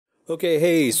Okay,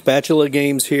 hey, Spatula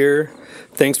Games here.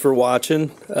 Thanks for watching.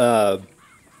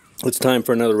 It's time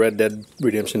for another Red Dead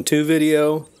Redemption 2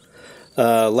 video.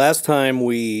 Last time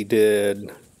we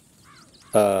did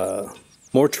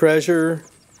more treasure,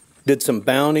 did some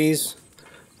bounties.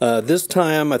 This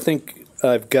time I think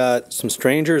I've got some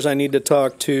strangers I need to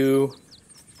talk to,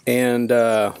 and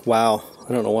wow,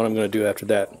 I don't know what I'm going to do after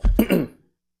that.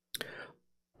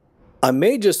 I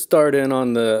may just start in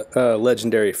on the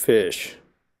legendary fish.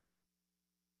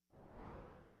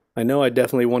 I know I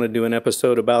definitely want to do an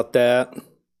episode about that.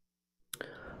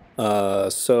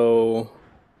 So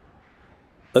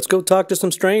let's go talk to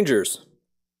some strangers.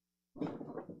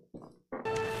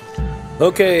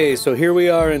 Okay, so here we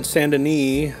are in Saint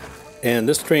Denis, and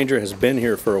this stranger has been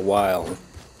here for a while.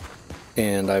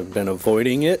 And I've been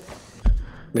avoiding it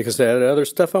because I had other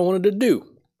stuff I wanted to do.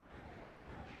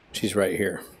 She's right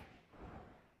here.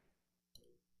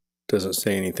 Doesn't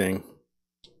say anything.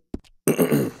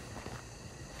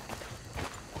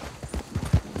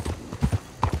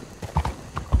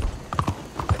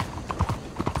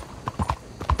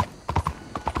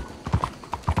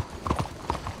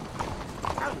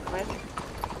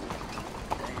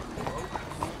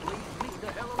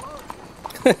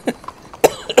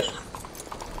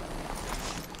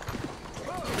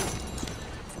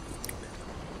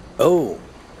 Oh.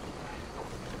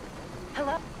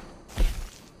 Hello.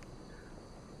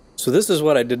 So this is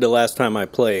what I did the last time I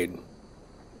played.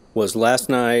 Was last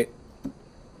night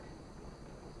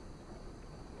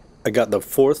I got the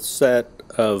 4th set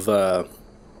of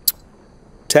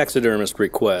taxidermist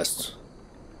requests.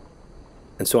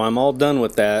 And so I'm all done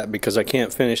with that because I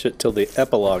can't finish it till the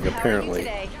epilogue apparently.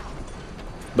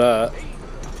 But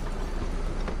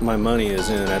my money is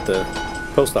in at the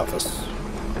post office.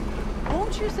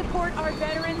 Won't you support our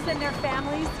veterans and their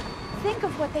families? Think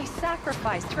of what they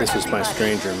sacrificed for This is my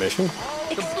stranger mission.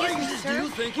 Excuse me,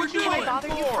 sir. Can I bother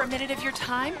you for a minute of your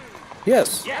time?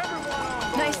 Yes.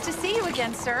 Nice to see you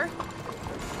again, sir.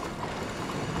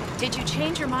 Did you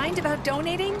change your mind about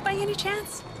donating by any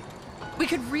chance? We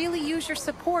could really use your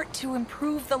support to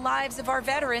improve the lives of our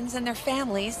veterans and their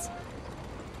families.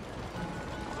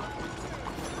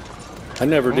 I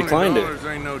never declined it.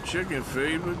 $20 ain't no chicken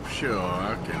feed, but sure,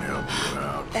 I can help you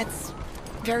out. That's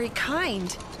very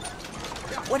kind.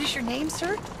 What is your name,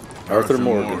 sir? Arthur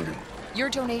Morgan. Your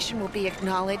donation will be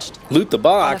acknowledged Loot the on a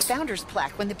box. founder's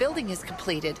plaque when the building is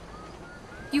completed.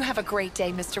 You have a great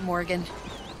day, Mr. Morgan.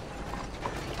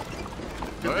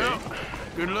 Well,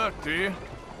 good luck to you.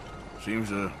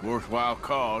 Seems a worthwhile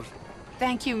cause.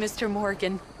 Thank you, Mr.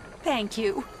 Morgan. Thank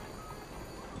you.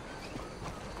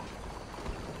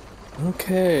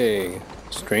 Okay.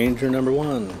 Stranger number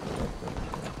 1.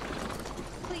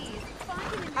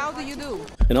 How do you do?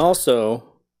 And also,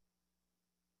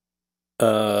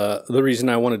 the reason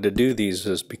I wanted to do these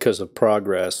is because of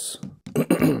progress.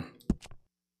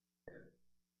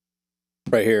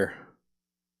 Right here.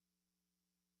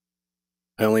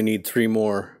 I only need 3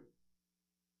 more.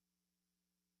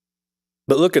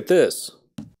 But look at this.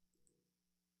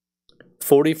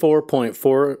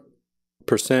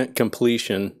 44.4%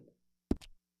 completion.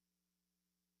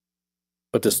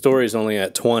 But the story's only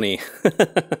at 20.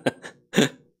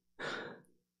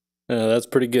 That's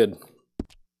pretty good.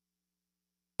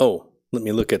 Oh, let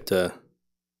me look at the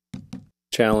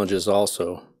challenges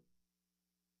also.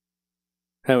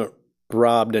 Haven't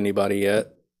robbed anybody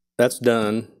yet. That's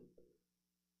done.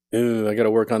 Ooh, I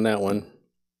gotta work on that one.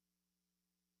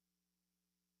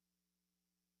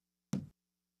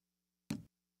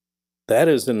 That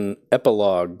is an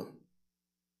epilogue.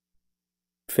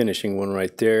 Finishing one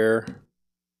right there.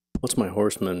 What's my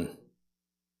horseman?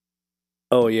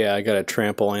 Oh yeah, I gotta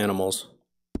trample animals.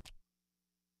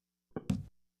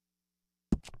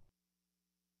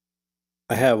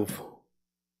 I have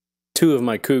 2 of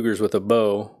my cougars with a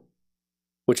bow,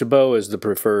 which a bow is the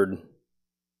preferred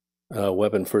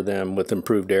weapon for them with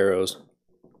improved arrows.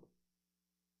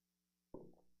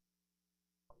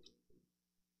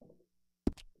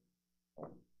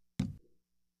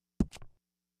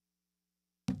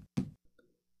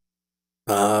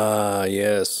 Ah,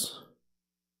 yes.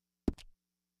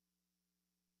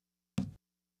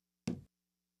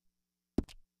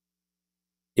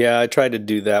 Yeah, I tried to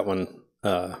do that one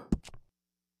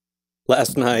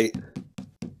last night.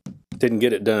 Didn't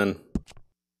get it done.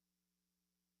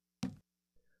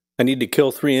 I need to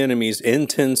kill 3 enemies in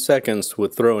 10 seconds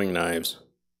with throwing knives.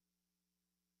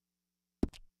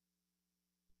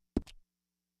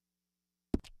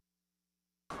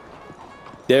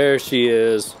 There she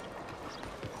is.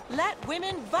 Let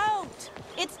women vote!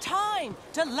 It's time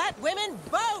to let women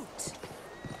vote!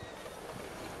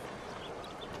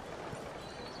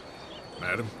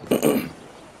 Madam. And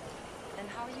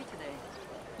how are you today?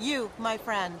 You, my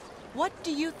friend, what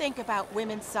do you think about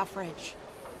women's suffrage?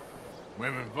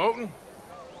 Women voting?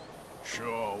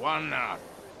 Sure, why not?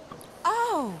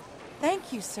 Oh,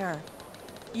 thank you, sir.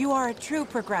 You are a true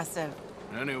progressive.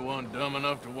 Anyone dumb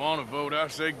enough to want to vote, I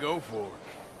say go for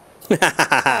it.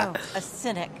 Oh, a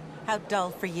cynic. How dull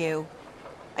for you.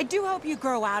 I do hope you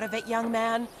grow out of it, young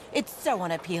man. It's so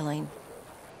unappealing.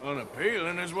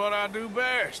 Unappealing is what I do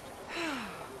best.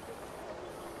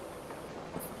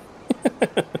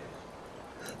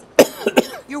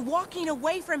 You're walking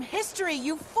away from history,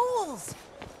 you fools!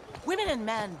 Women and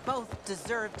men both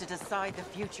deserve to decide the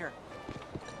future.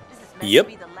 This is meant Yep.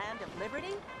 to be the land of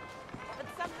liberty, but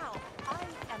somehow I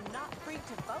am not free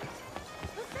to vote.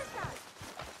 Who says that?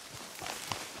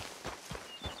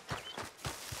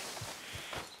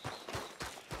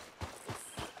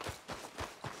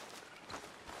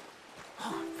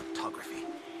 Oh, photography.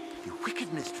 You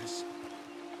wicked mistress.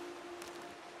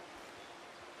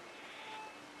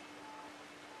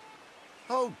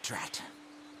 Oh, drat.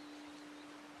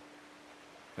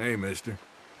 Hey, mister.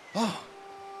 Oh.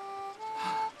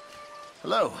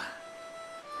 Hello.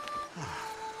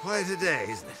 Quite a day,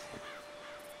 isn't it?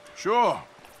 Sure.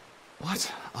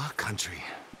 What a country.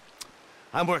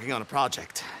 I'm working on a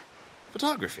project.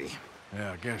 Photography.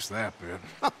 Yeah, I guess that bit.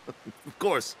 Of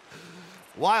course.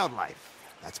 Wildlife.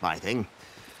 That's my thing.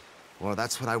 Or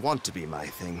that's what I want to be my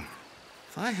thing.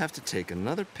 If I have to take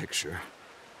another picture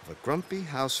of a grumpy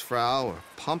housefrau or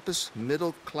pompous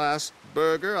middle-class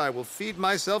burgher, I will feed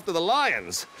myself to the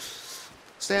lions.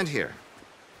 Stand here.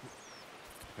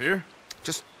 Here?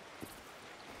 Just...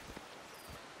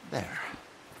 there.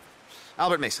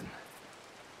 Albert Mason.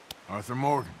 Arthur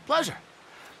Morgan. Pleasure.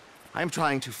 I'm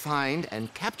trying to find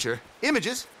and capture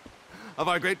images of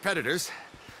our great predators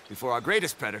before our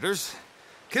greatest predators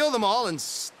kill them all and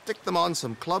stick them on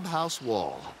some clubhouse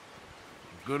wall.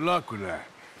 Good luck with that.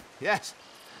 Yes,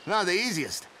 not the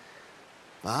easiest.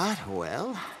 But,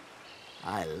 well,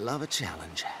 I love a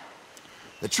challenge.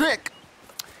 The trick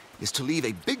is to leave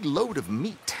a big load of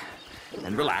meat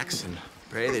and relax and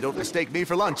pray they don't mistake me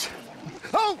for lunch.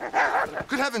 Oh!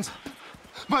 Good heavens!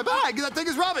 My bag! That thing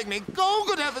is robbing me! Oh,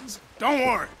 good heavens! Don't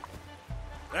worry.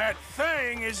 That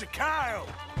thing is a coyote.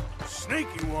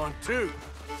 Sneaky one, too.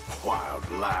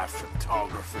 Wildlife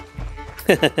photography.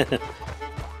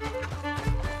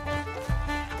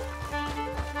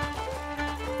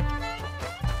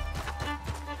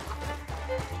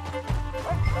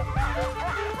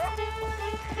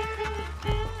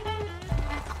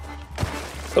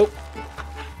 Oh.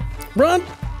 Run!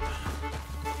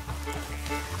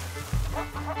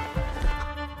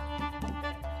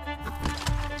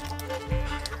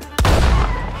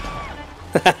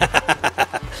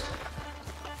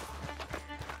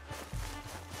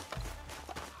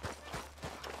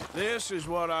 This is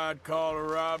what I'd call a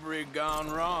robbery gone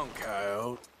wrong,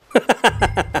 coyote.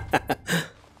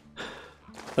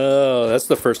 Oh, that's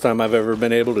the first time I've ever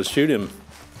been able to shoot him.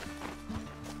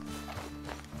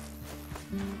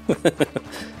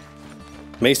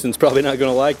 Mason's probably not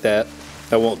going to like that.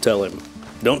 I won't tell him.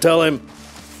 Don't tell him.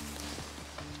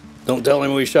 Don't tell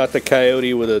him we shot the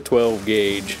coyote with a 12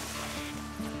 gauge.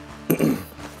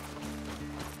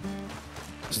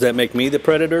 Does that make me the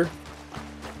predator?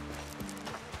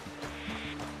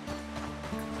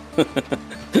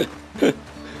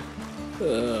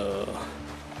 Oh.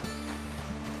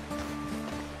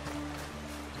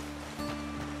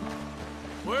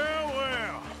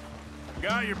 Well.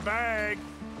 Got your bag.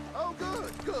 Oh,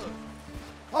 good, good.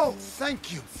 Oh,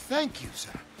 thank you,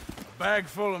 sir. A bag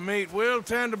full of meat will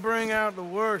tend to bring out the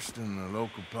worst in the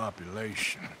local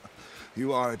population.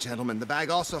 You are a gentleman. The bag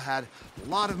also had a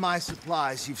lot of my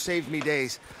supplies. You've saved me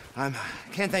days.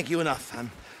 Can't thank you enough.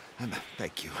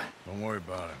 Thank you. Don't worry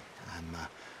about it.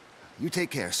 You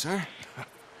take care, sir.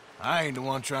 I ain't the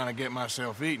one trying to get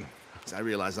myself eaten. I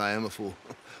realize I am a fool.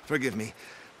 Forgive me.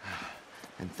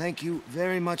 And thank you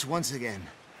very much once again.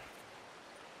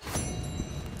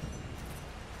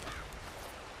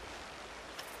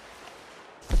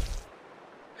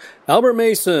 Albert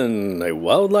Mason, a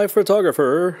wildlife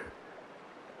photographer,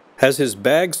 has his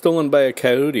bag stolen by a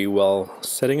coyote while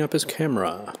setting up his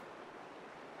camera.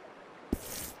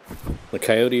 The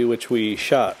coyote which we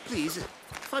shot. Please,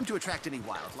 if I'm to attract any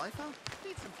wildlife, I'll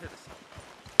need some privacy.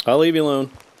 I'll leave you alone.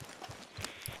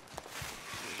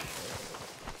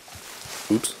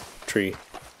 Oops, tree.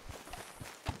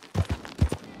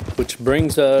 Which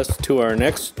brings us to our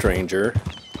next stranger,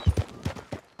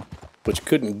 which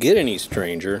couldn't get any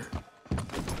stranger.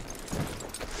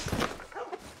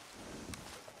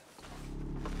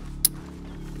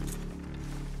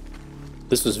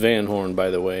 This is Van Horn, by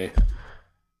the way.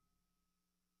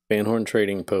 Van Horn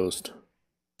Trading Post.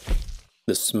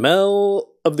 The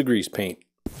smell of the grease paint.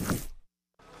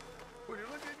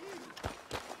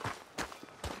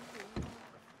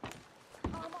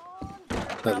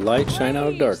 Let light shine out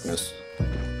of darkness.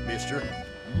 Mister,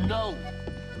 no.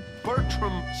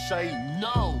 Bertram, say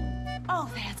no.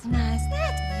 Oh, that's nice.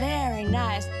 That's very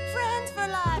nice. Friends for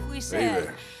life, we said.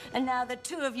 there. And now the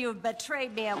two of you have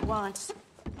betrayed me at once.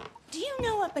 Do you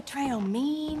know what betrayal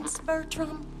means,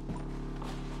 Bertram?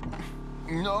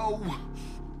 No.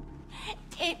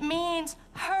 It means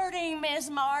hurting Miss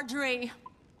Marjorie.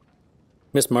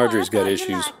 Miss Marjorie's I got thought you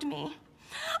issues. liked me.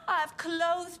 I've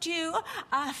clothed you.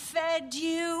 I fed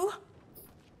you.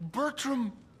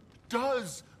 Bertram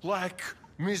does like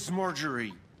Miss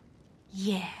Marjorie.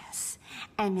 Yes,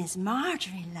 and Miss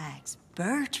Marjorie likes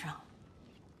Bertram.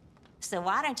 So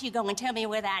why don't you go and tell me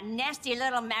where that nasty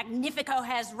little Magnifico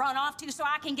has run off to so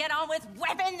I can get on with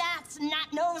whipping that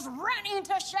snot-nose right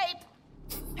into shape?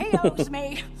 He owes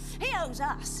me. He owes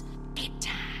us. Big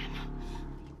time.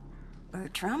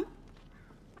 Bertram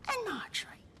and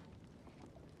Marjorie.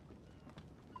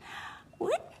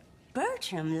 Would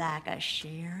Bertram like a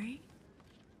sherry?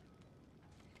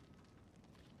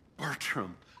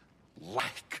 Bertram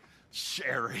like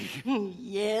Sherry.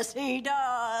 Yes, he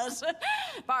does.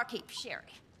 Barkeep, sherry.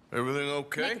 Everything Make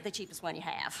okay? it the cheapest one you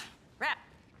have. Wrap.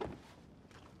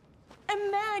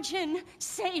 Imagine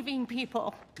saving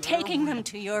people, taking them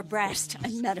to your breast,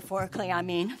 and metaphorically, I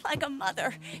mean, like a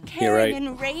mother, caring right.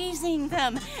 and raising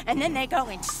them, and then they go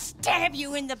and stab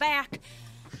you in the back.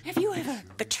 Have you ever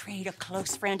betrayed a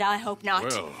close friend? I hope not.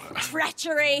 Well,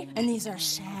 Treachery. And these are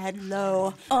sad,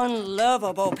 low,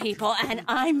 unlovable people, and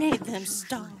I made them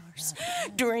stars,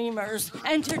 dreamers,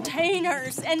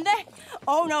 entertainers, and they...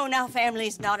 Oh, no, now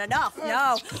family's not enough.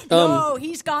 No, no,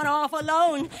 he's gone off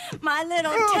alone. My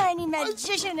little tiny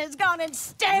magician has gone and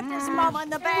stabbed his mama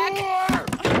in the back.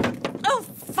 Oh,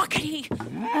 fuckity.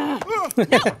 No,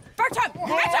 Bertram!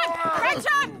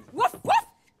 Bertram! Woof, woof!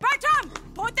 Bertram!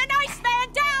 Put the nice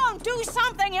man down! Do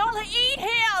something! You'll eat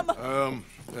him!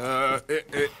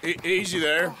 Easy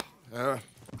there.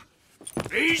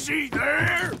 Easy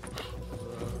there!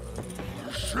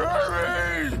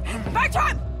 Sherry!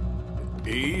 Bertram!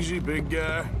 Easy, big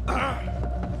guy.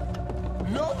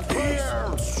 No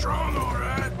fair. Strong, all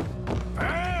right.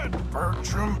 Bad,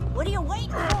 Bertram. What are you waiting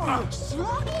for?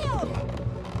 Slug him!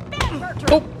 Bad,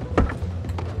 Bertram!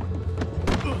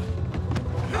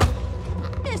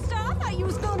 Mister, I thought you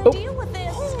was gonna deal with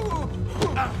this.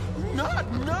 Not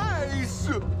nice.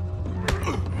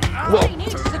 All he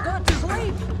needs is a good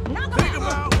sleep. Knock him Think out.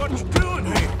 about what you're doing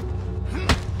here.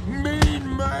 Mean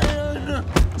man.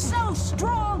 So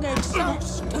strong and so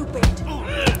stupid.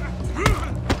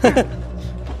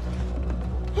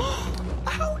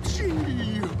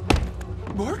 Ouchie.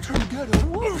 Bertram got a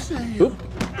whoopsie.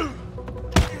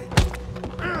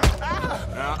 I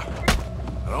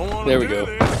don't want to There we do go.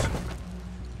 this.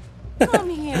 Come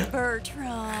here,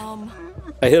 Bertram.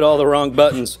 I hit all the wrong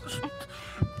buttons.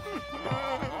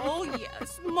 Oh,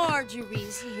 yes,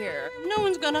 Marjorie's here. No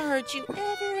one's gonna hurt you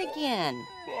ever again.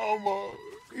 Mama,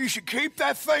 you should keep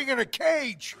that thing in a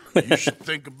cage. You should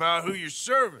think about who you're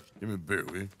serving. Give me a beer,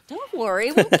 will you? Don't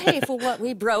worry, we'll pay for what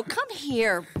we broke. Come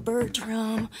here,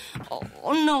 Bertram.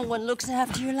 Oh, no one looks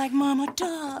after you like Mama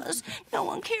does. No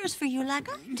one cares for you like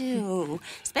I do.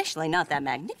 Especially not that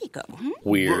Magnifico.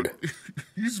 Weird.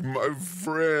 He's my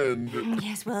friend.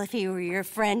 Yes, well, if he were your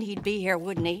friend, he'd be here,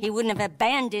 wouldn't he? He wouldn't have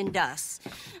abandoned us.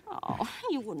 Oh,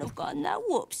 you wouldn't have gotten that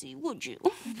whoopsie, would you?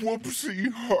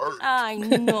 Whoopsie heart. I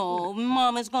know.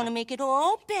 Mama's gonna make it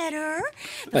all better.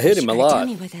 I hit him a You gotta lot. Tell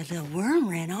me where that little worm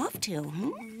ran off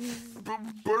to,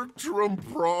 Bertram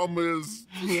promised.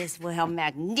 Yes, well,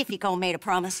 Magnifico made a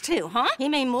promise too, huh? He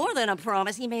made more than a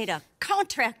promise. He made a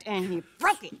contract and he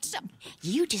broke it. So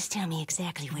you just tell me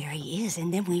exactly where he is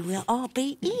and then we will all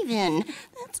be even.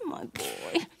 That's my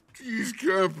boy. He's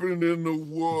camping in the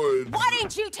woods. Why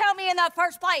didn't you tell me in the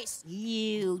first place?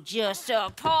 You just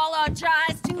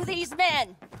apologize to these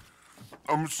men.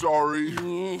 I'm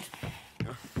sorry.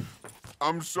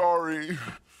 I'm sorry.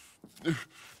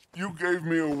 You gave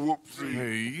me a whoopsie.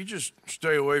 Hey, you just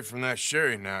stay away from that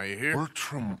sherry now, you hear?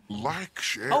 Bertram like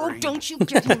Sherry. Oh, don't you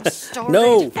get him started.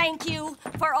 No. Thank you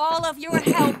for all of your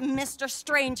help, Mr.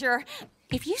 Stranger.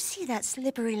 If you see that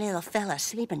slippery little fella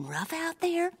sleeping rough out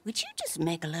there, would you just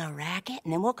make a little racket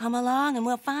and then we'll come along and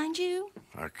we'll find you?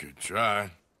 I could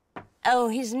try. Oh,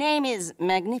 his name is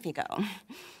Magnifico.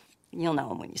 You'll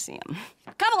know him when you see him.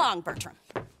 Come along, Bertram.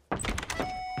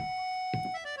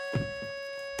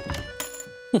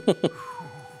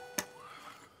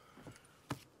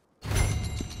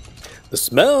 The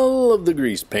smell of the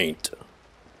grease paint.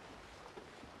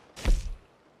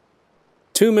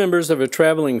 2 members of a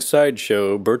traveling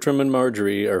sideshow, Bertram and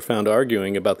Marjorie, are found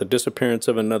arguing about the disappearance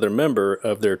of another member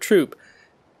of their troupe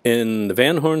in the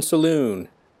Van Horn Saloon.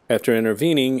 After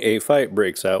intervening, a fight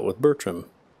breaks out with Bertram.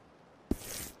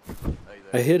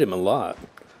 I hit him a lot.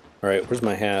 Alright, where's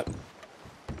my hat?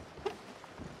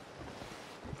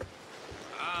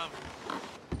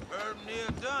 We're near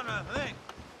done, I think.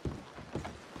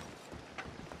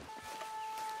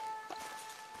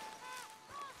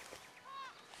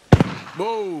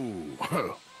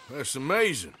 Whoa, that's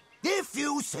amazing. If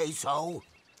you say so.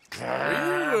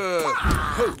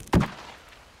 Are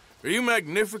you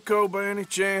Magnifico by any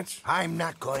chance? I'm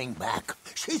not going back.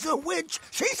 She's a witch.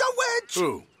 She's a witch.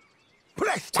 Who?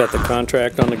 Is that the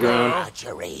contract on the ground?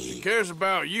 Marjorie. He cares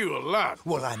about you a lot.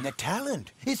 Well, I'm the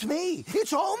talent. It's me.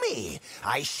 It's all me.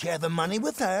 I share the money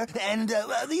with her, and,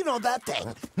 you know, that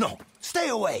thing. No, stay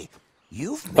away.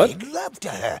 You've What? made love to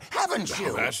her, haven't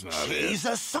you? That's not it. She's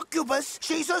a succubus.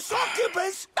 She's a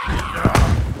succubus.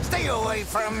 Stay away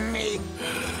from me.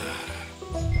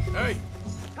 Hey,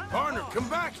 partner, come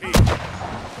back here.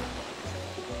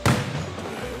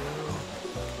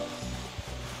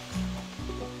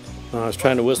 Oh, I was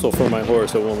trying to whistle for my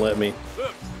horse, it won't let me.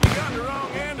 Look, you got the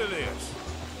wrong end of this.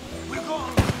 We're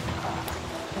going.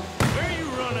 Where are you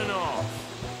running off?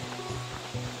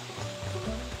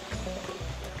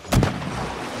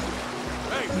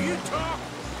 Hey, will you talk?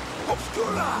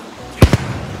 Obscura.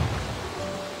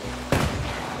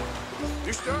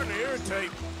 You're starting to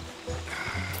irritate.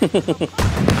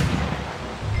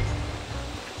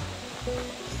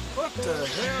 What the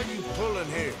hell are you pulling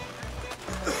here?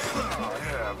 Oh,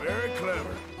 yeah, very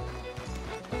clever.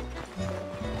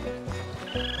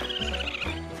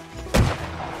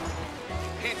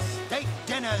 It's steak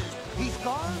dinners. He's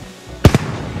gone.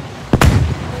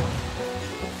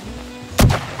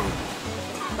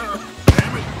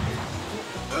 Damn it.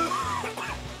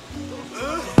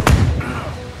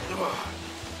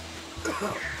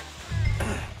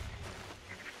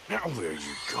 Now where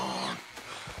you gone?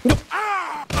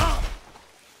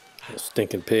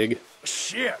 Stinking pig.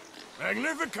 Shit!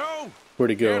 Magnifico!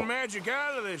 Where'd he go? Get magic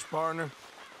out of this, partner.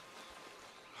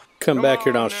 Come back here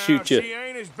and I'll on shoot now, you. She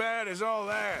ain't as bad as all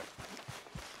that.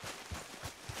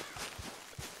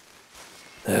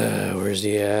 Where's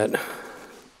he at?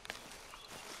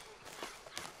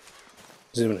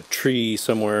 He's in a tree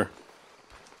somewhere.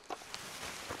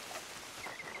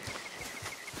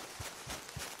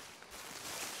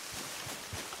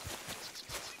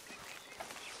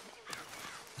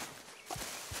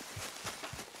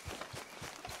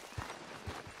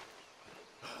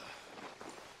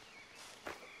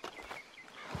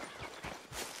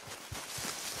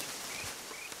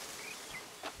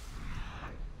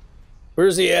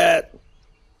 Where's he at?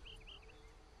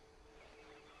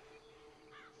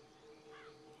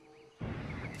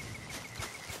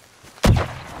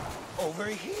 Over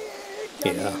here,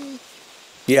 Yeah. dummy.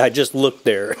 Yeah, I just looked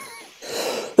there.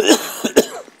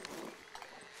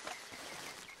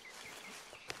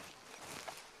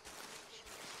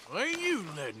 Well, you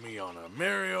led me on a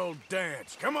merry old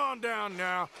dance. Come on down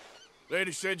now.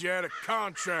 Lady said you had a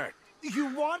contract.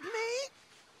 You want me?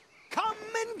 Come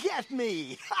and get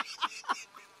me.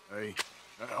 Hey,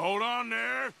 hold on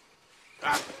there.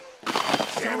 Ah,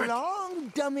 So damn it. long,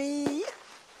 dummy.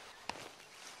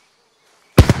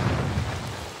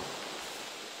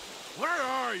 Where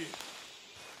are you?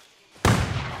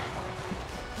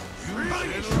 You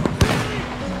little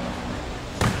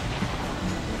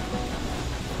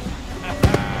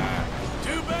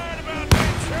Too bad about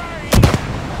that train.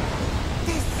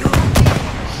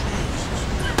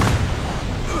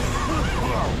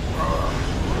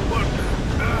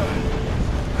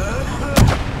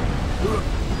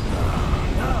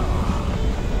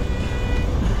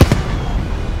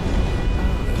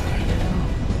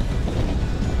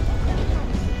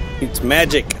 It's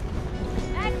magic.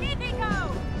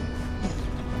 Magnifico!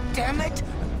 Damn it.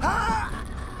 Ah!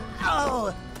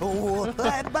 Oh. Oh,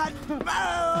 but,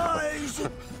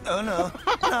 oh no, no,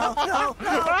 no,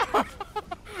 no.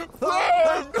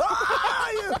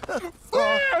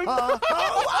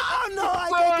 Oh, no,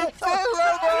 I can't.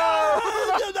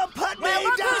 Put me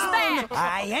down.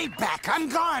 I ain't back. I'm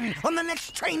gone on the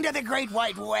next train to the Great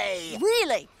White Way.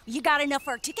 Really? You got enough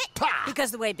for a ticket? Pah.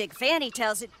 Because the way Big Fanny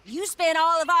tells it, you spent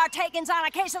all of our takings on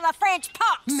a case of the French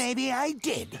pox. Maybe I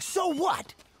did. So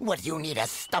what? What do you need a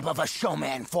stump of a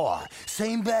showman for?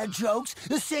 Same bad jokes,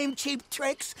 the same cheap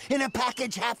tricks, in a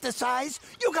package half the size?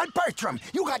 You got Bertram,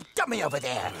 you got Dummy over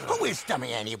there. Who is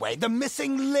Dummy anyway? The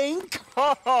missing link?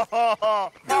 Shut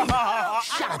up,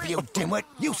 you dimwit.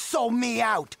 You sold me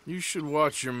out. You should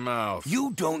watch your mouth.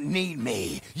 You don't need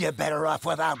me. You're better off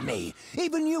without me.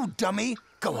 Even you, Dummy.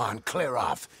 Go on, clear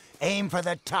off. Aim for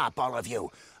the top, all of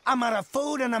you. I'm out of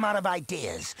food and I'm out of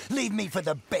ideas. Leave me for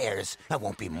the bears. I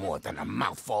won't be more than a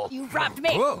mouthful. You robbed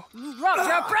me. Whoa. You robbed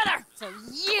your brother. So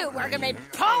you are gonna be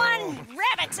pulling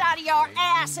rabbits out of your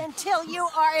ass until you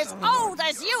are as old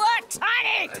as you are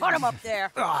tiny. Put them up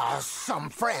there. Ah, some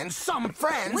friends, some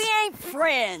friends. We ain't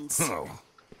friends. Oh,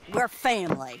 We're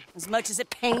family, as much as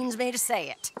it pains me to say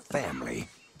it. family.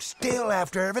 Still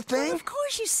after everything? Of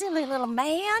course, you silly little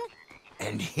man.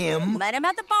 And him? Met him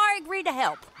at the bar, agreed to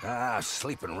help. Ah,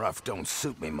 sleeping rough don't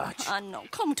suit me much. I know.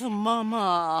 Come to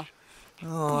Mama.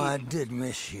 Oh, I did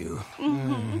miss you.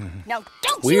 Now,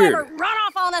 don't Weird. you ever run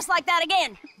off on us like that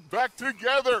again. Back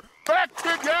together! Back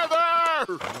together!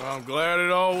 Well, I'm glad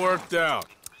it all worked out.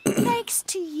 Thanks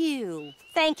to you.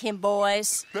 Thank him,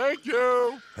 boys. Thank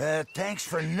you! Thanks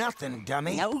for nothing,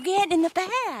 Dummy. No get in the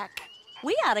back.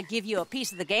 We ought to give you a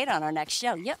piece of the gate on our next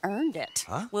show. You earned it.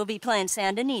 Huh? We'll be playing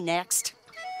Saint Denis next.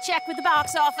 Check with the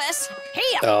box office.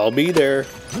 Here. I'll be there.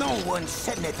 No one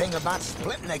said anything about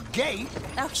splitting the gate.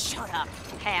 Oh, shut up.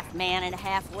 Half man and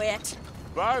half wit.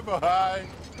 Bye-bye.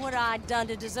 What I done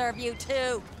to deserve you,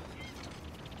 too?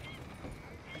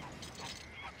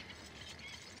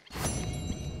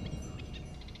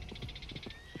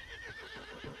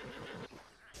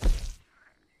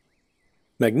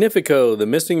 Magnifico, the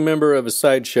missing member of a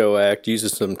sideshow act,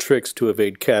 uses some tricks to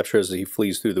evade capture as he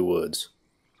flees through the woods.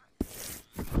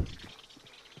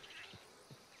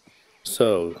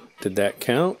 So, did that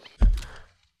count?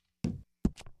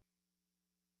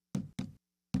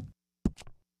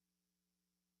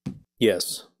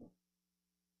 Yes.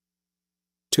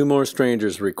 2 more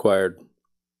strangers required.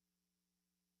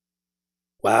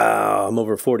 Wow, I'm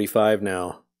over 45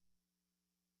 now.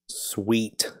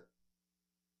 Sweet.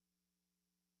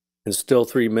 And still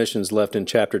 3 missions left in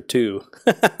Chapter 2.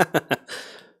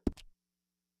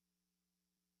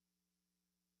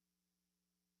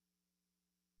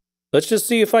 Let's just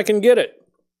see if I can get it.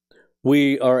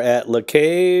 We are at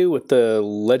Lakay with the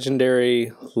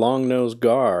legendary long-nosed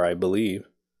gar, I believe.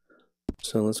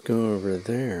 So let's go over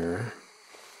there.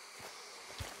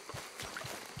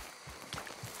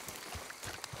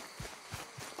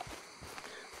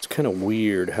 It's kind of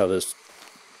weird how this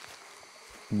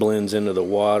blends into the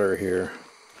water here.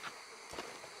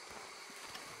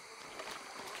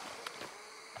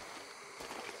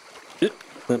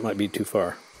 That might be too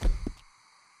far.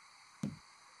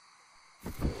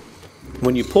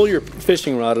 When you pull your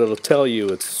fishing rod, it'll tell you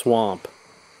it's swamp,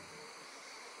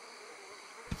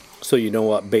 so you know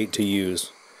what bait to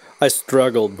use. I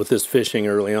struggled with this fishing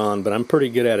early on, but I'm pretty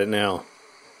good at it now.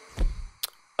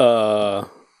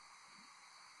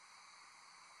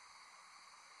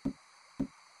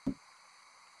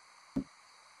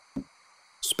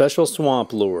 Special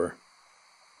swamp lure.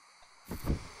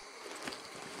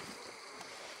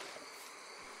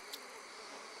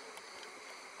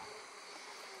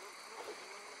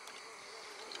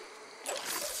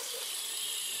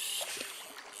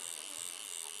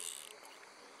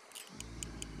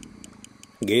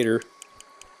 Gator.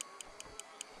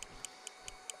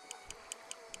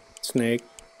 Snake.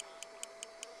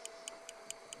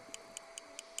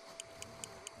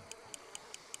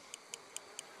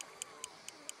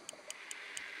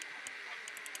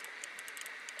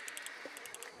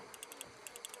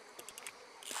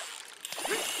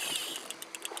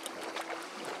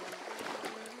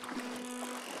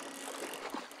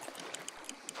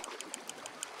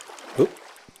 Oop.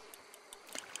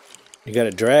 You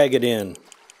gotta drag it in.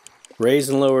 Raise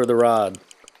and lower the rod.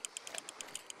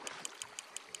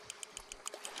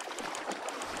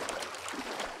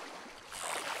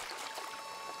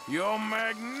 You're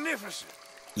magnificent.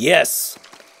 Yes!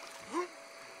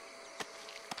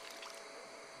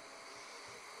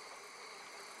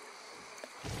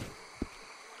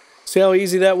 See how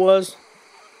easy that was?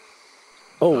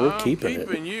 Oh, we're keeping it.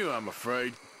 Keeping you, I'm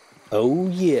afraid. Oh,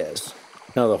 yes.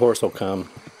 Now the horse will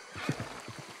come.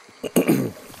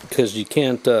 Because you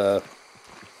can't, you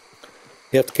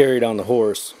have to carry it on the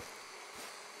horse.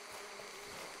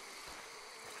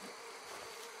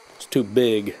 It's too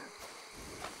big.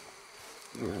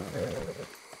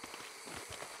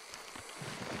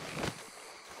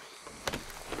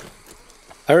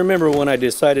 I remember when I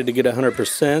decided to get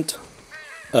 100%,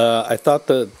 I thought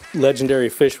the legendary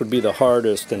fish would be the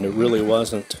hardest, and it really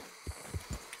wasn't.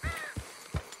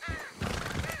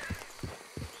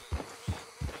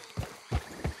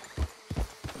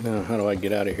 Now, how do I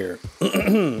get out of here?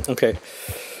 Okay.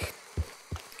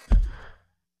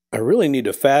 I really need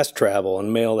to fast travel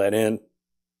and mail that in.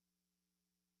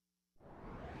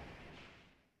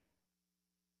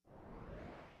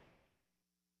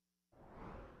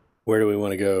 Where do we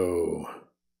want to go?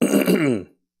 I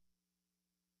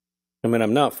mean,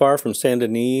 I'm not far from Saint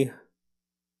Denis.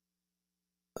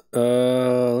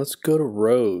 Let's go to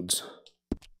Rhodes.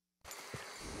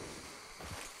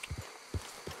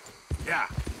 Yeah.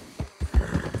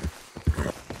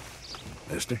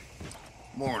 Mister.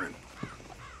 Morning.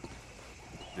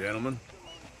 Gentlemen.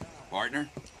 Partner?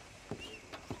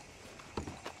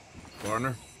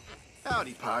 Partner.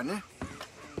 Howdy, partner.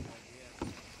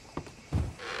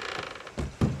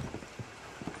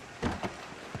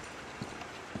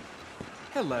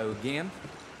 Hello again.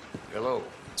 Hello.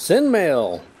 Send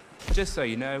mail. Just so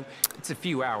you know, it's a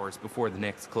few hours before the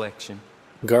next collection.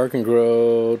 Gar can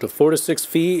grow to 4 to 6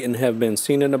 feet and have been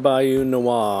seen in the Bayou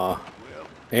Noir.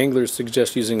 Anglers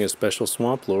suggest using a special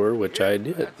swamp lure, which I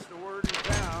did. That's the word in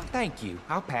town. Thank you.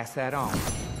 I'll pass that on.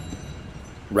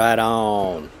 Right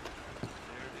on.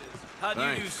 How do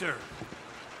you do, sir?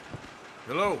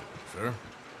 Hello, sir.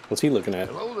 What's he looking at?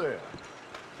 Hello there.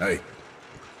 Hey,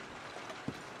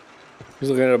 He's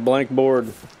looking at a blank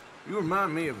board. you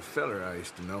remind me of a feller I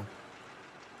used to know.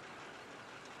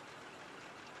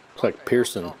 Looks like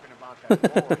Pearson.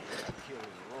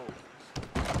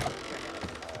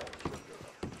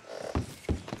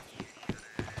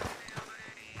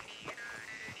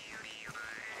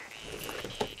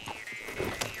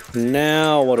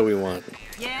 Now, what do we want?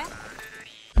 Yeah?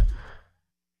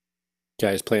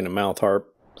 Guy's playing a mouth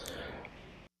harp.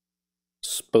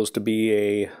 Supposed to be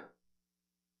a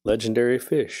legendary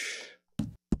fish.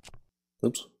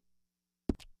 Oops.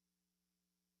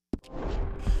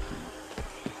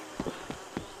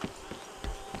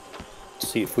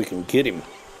 See if we can get him.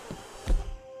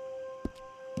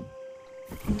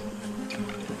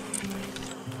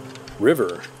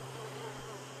 River.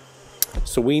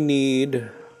 So we need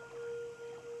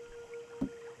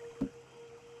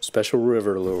special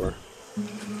river lure.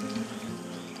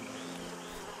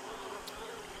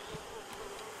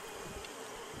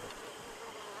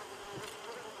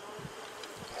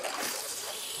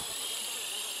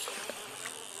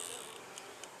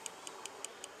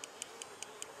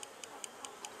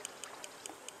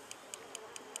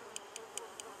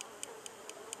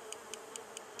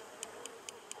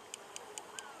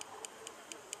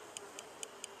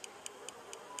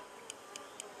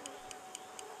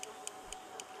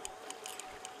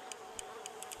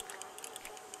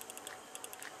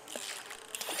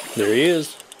 There he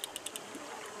is.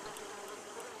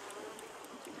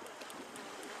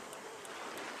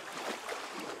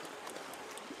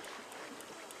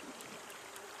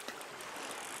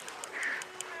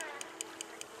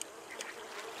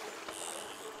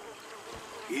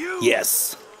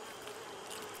 Yes.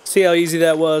 See how easy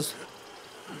that was?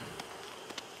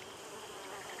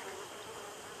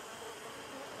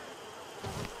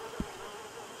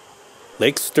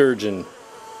 Lake Sturgeon.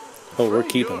 Oh, we're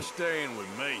keeping. You're staying with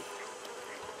me.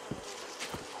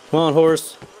 Come on,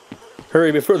 horse.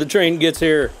 Hurry before the train gets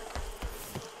here.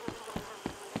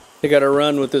 They gotta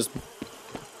run with this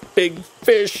big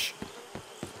fish.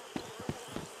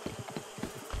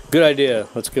 Good idea.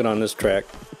 Let's get on this track.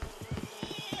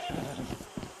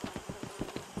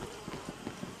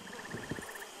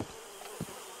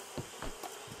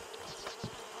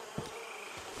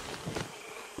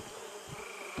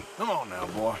 Come on now,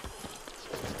 boy.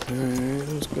 Alright,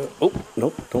 let's go. Oh,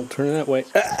 nope, don't turn that way.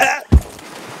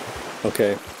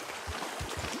 Okay.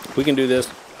 We can do this.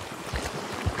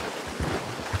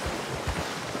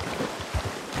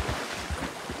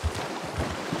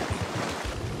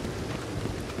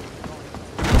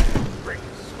 Great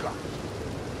Scott.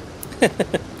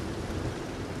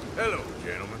 Hello,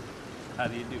 gentlemen. How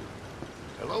do you do?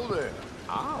 Hello there.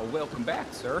 Ah, welcome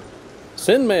back, sir.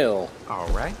 Send mail. All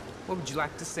right. What would you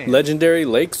like to send? Legendary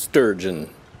Lake Sturgeon.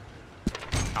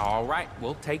 All right,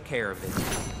 we'll take care of it.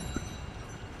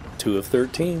 2 of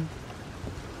 13.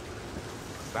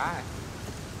 Bye.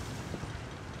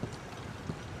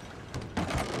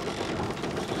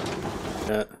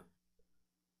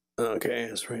 Okay,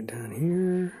 it's right down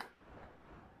here.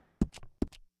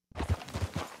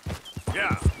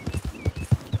 Yeah.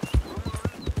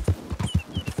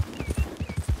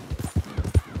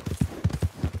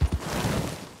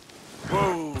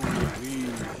 Whoa,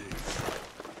 easy.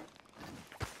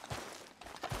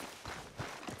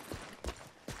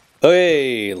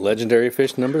 Okay, legendary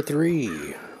fish number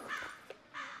 3.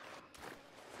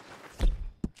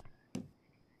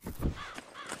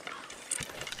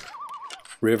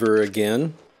 River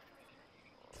again.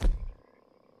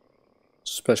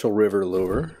 Special river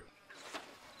lure.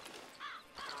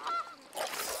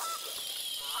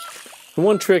 The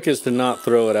one trick is to not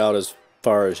throw it out as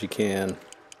far as you can.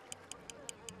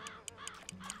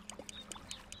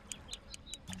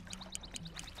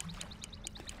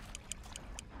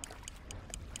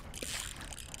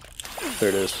 There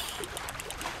it is.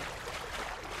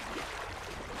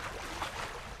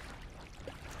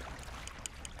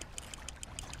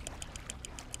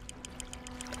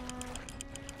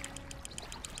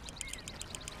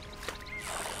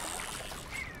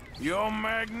 You're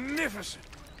magnificent.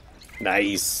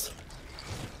 Nice.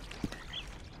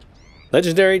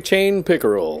 Legendary chain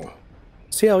pickerel.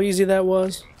 See how easy that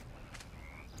was?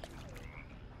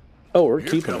 Oh, we're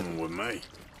You're keeping coming with me.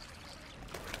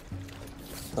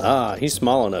 Ah, he's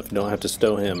small enough. You don't have to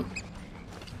stow him.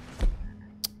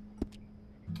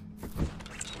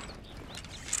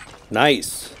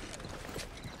 Nice.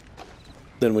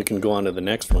 Then we can go on to the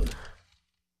next one.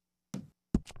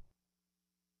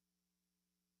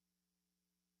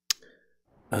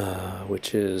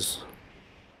 Which is...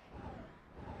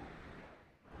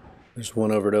 There's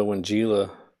one over at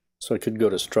Owangila, so I could go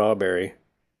to Strawberry.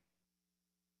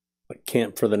 Like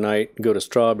camp for the night, go to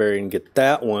Strawberry and get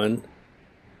that one.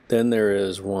 Then there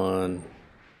is one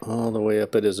all the way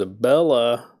up at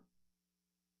Isabella.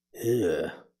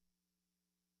 Yeah.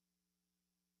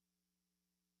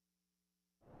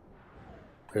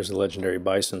 There's a legendary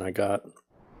bison I got.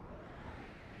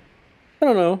 I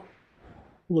don't know.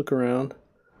 Look around.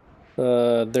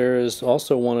 There is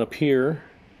also one up here.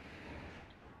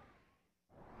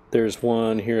 There's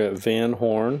one here at Van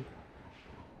Horn.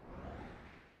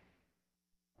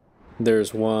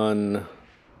 There's one...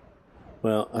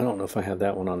 Well, I don't know if I have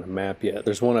that one on the map yet.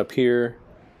 There's one up here.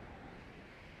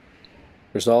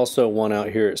 There's also one out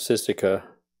here at Sissica.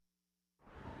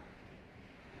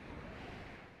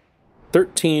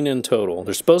 13 in total.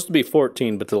 There's supposed to be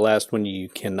 14, but the last one you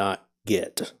cannot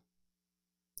get.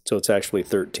 So it's actually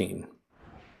 13.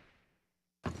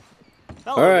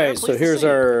 Hello, alright, so here's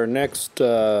our next...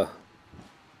 Oh,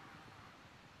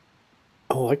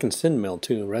 I can send mail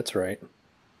too. That's right.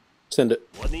 Send it.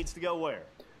 What needs to go where?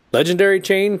 Legendary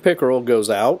chain pickerel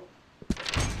goes out.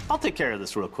 I'll take care of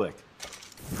this real quick.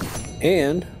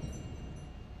 And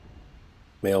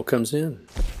mail comes in.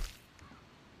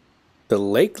 The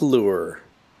lake lure,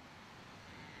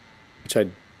 which I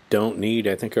don't need.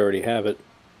 I think I already have it.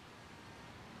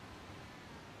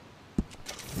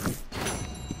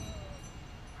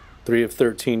 Three of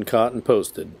 13 caught and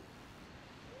posted.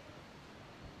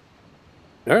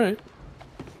 All right.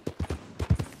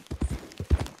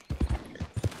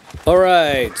 All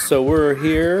right, so we're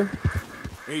here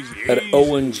at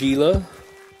Owangila.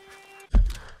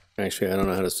 Actually, I don't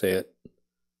know how to say it.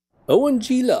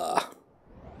 Owangila.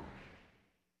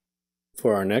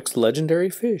 For our next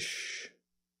legendary fish.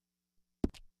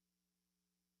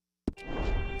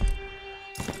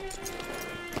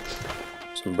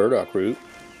 Some burdock root.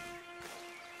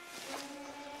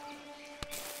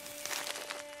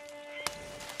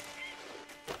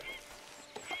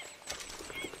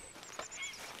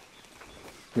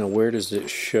 Now, where does it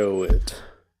show it?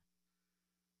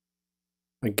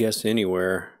 I guess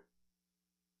anywhere.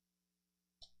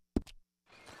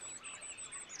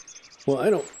 Well, I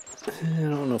don't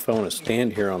know if I want to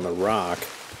stand here on the rock.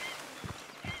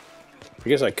 I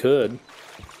guess I could.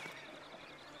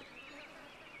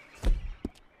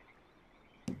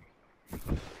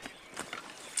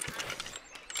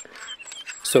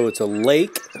 So it's a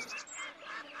lake.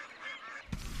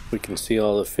 We can see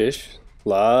all the fish.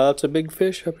 Lots of big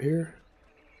fish up here.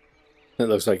 That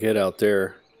looks like it out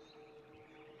there.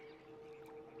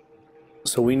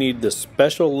 So we need the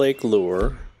special lake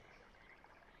lure.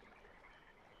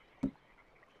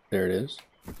 There it is.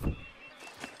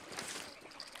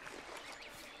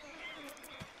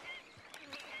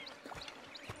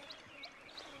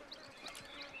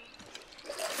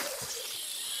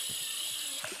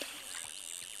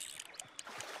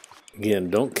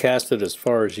 Again, don't cast it as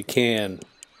far as you can.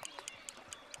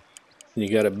 You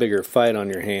got a bigger fight on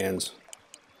your hands.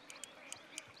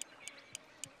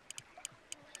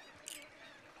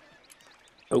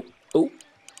 Oh, oh.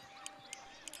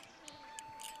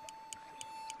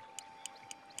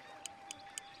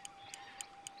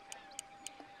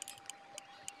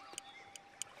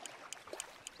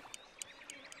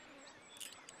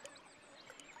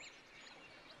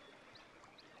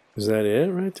 Is that it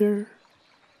right there?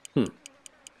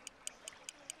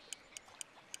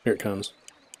 Here it comes.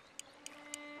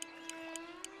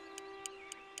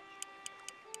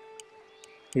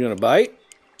 You gonna bite?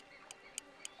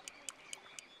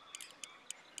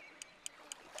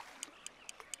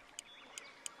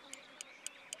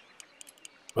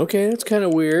 Okay, that's kind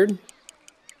of weird.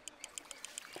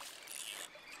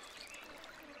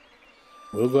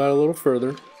 We'll go out a little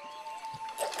further.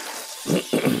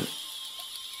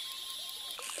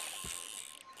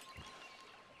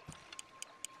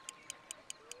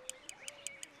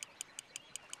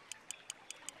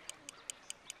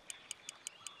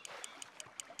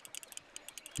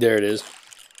 There it is.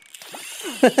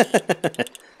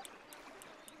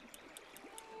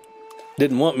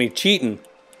 Didn't want me cheating.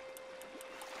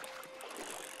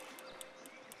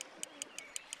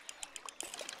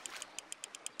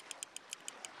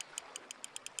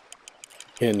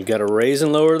 And you gotta raise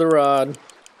and lower the rod.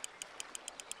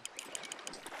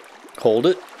 Hold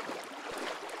it.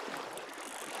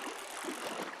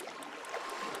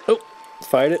 Oh,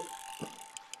 fight it.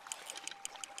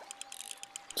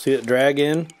 See it drag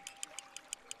in?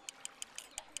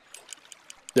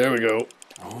 There we go.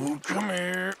 Oh, come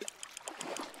here.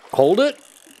 Hold it.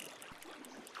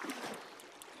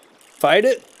 Fight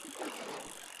it.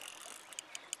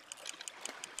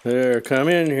 There, come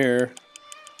in here.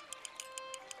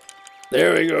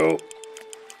 There we go.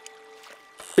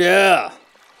 Yeah.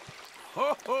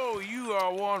 Ho ho, you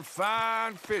are one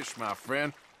fine fish, my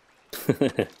friend. Look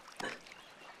at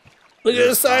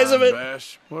the size of it.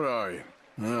 Bass. What are you?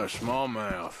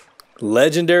 Smallmouth.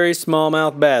 Legendary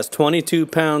smallmouth bass, 22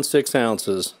 pounds, 6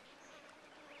 ounces.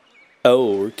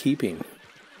 Oh, we're keeping.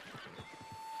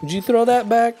 Would you throw that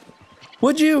back?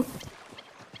 Would you?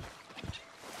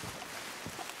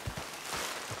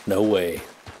 No way.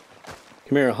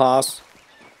 Come here, Hoss.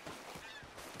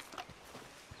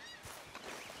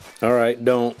 All right,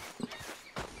 don't.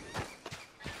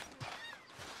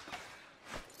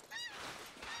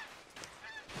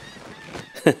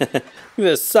 Look at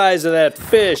the size of that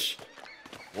fish.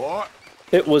 What?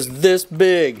 It was this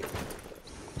big.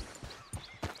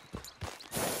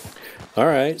 All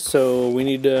right, so we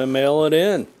need to mail it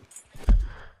in.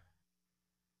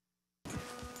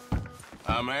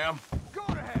 Hi, ma'am. Go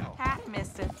to hell. Hi,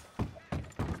 mister.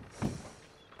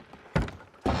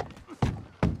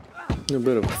 A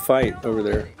bit of a fight over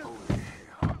there.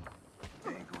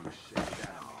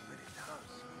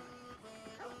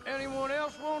 Anyone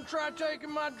else want to try taking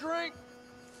my drink?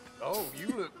 Oh, you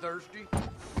look thirsty.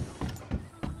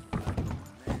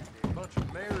 Bunch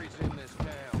of Marys in this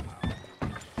town.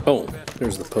 Oh,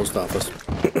 there's the post office.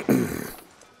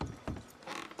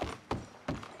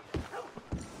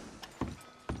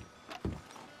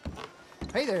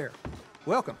 Hey there.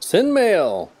 Welcome. Send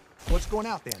mail. What's going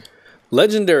out then?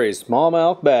 Legendary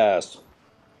smallmouth bass.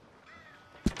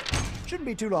 Shouldn't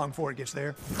be too long before it gets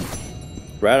there.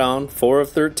 Right on, 4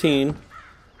 of 13.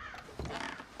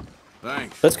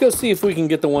 Thanks. Let's go see if we can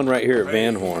get the one right here at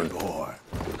Van Horn. Boy.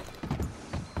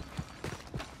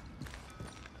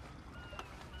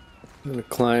 I'm gonna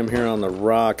climb here on the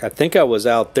rock. I think I was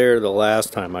out there the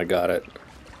last time I got it.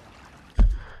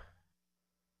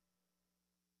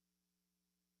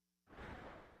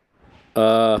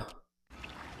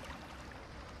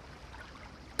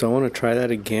 Do I want to try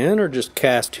that again or just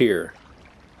cast here?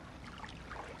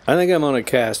 I think I'm gonna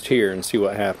cast here and see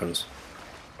what happens.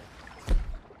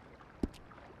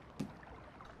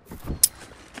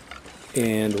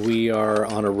 And we are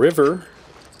on a river,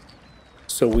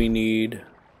 so we need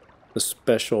the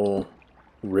special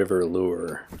river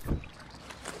lure.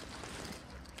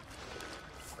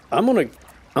 I'm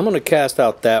gonna cast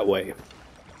out that way.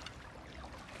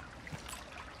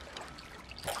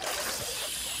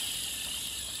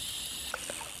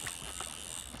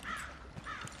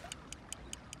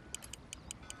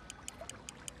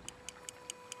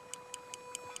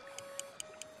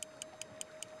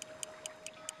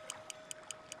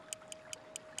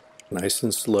 Nice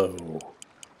and slow.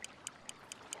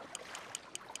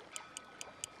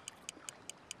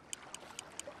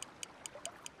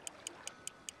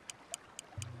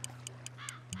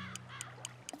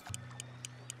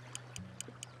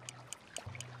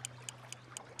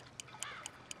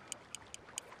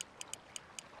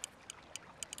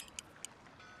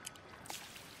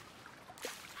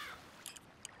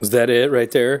 Is that it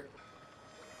right there?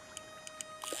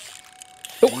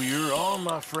 Oh, well, you're on,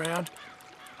 my friend.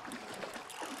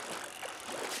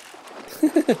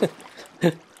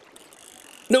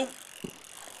 Nope.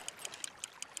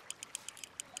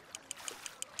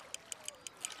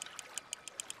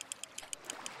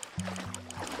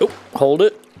 Oh, hold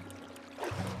it.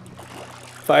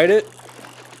 Fight it.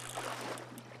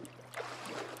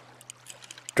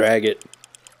 Drag it.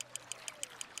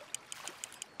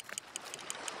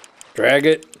 Drag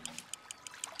it.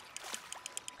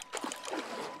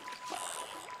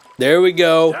 There we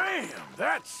go. Damn,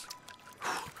 that's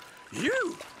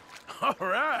you. All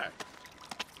right.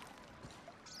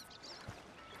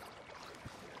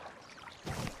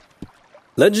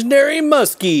 Legendary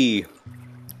Muskie.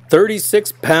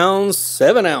 36 pounds,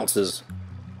 7 ounces.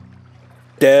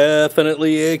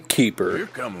 Definitely a keeper. You're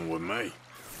coming with me.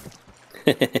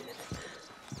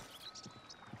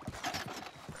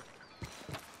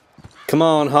 Come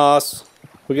on, Hoss.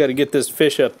 We got to get this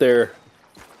fish up there.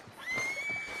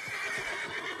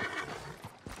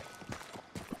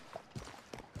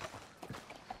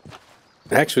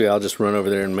 Actually, I'll just run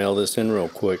over there and mail this in real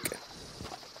quick.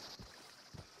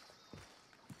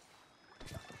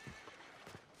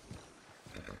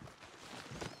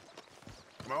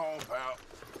 Come on, pal.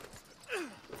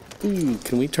 Ooh,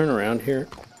 can we turn around here?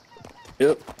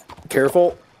 Yep.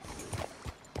 Careful.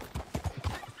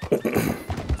 Well,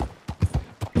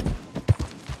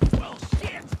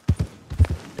 shit.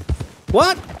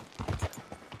 What?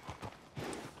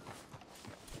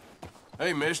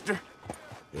 Hey, mister.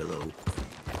 Hello.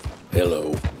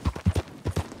 Hello.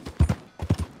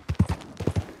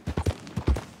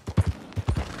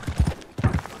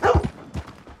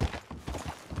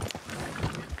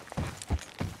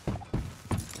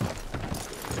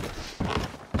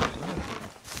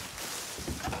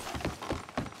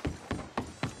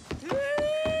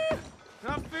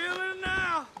 I'm feeling it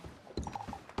now.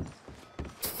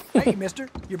 Hey, mister,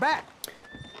 you're back.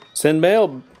 Send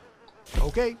mail.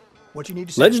 Okay, what you need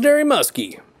to say? Legendary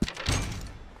Muskie.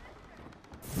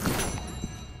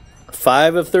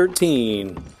 5 of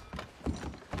 13.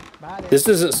 Bye, This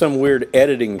isn't some weird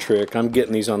editing trick. I'm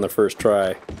getting these on the first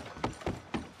try.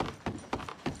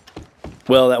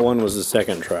 Well, that one was the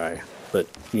second try, but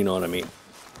you know what I mean.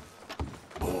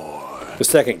 The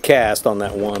second cast on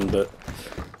that one, but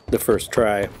the first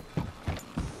try.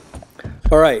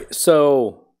 All right,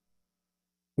 so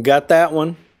got that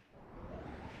one.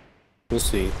 We'll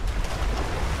see.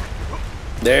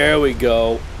 There we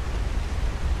go.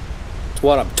 That's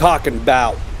what I'm talking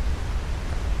about.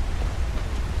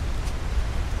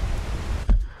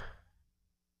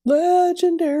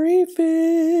 Legendary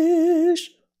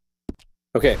fish.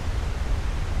 Okay.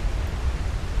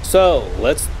 So,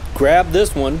 let's grab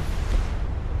this one.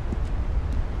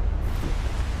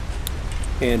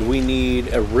 And we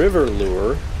need a river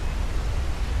lure.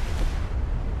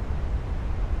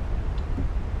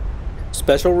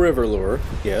 Special river lure,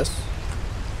 yes.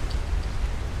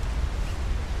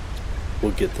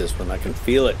 We'll get this one. I can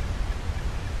feel it.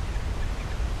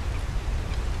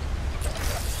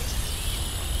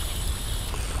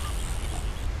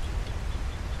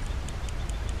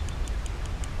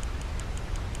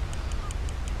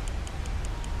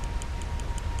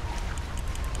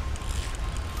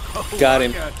 Oh, Got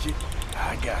him. I got you.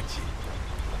 I got you.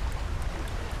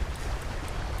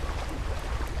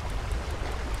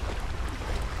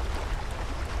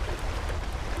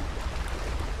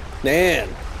 Man,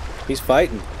 he's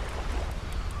fighting.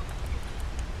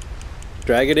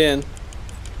 Drag it in.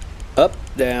 Up,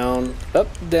 down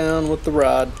with the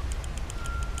rod.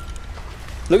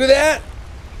 Look at that!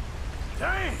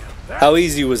 Damn. How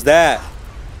easy was that?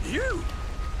 You.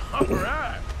 All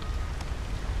right.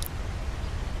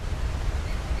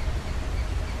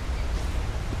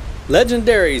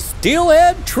 Legendary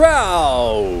steelhead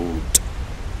trout.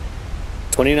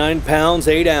 29 pounds,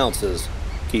 8 ounces.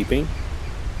 Keeping.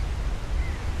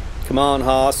 Come on,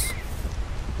 Hoss.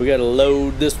 We gotta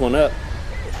load this one up.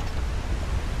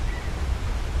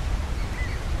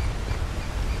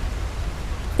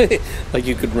 Like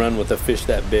you could run with a fish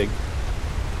that big.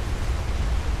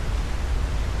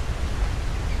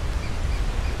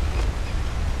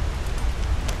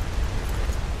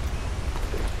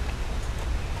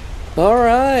 All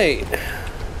right.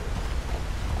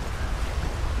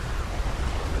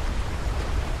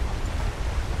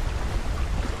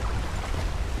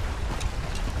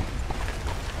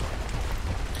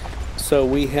 So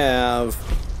we have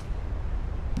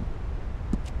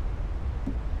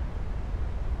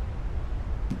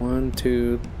 1,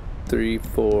 2, 3,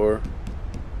 4,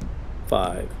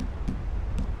 5.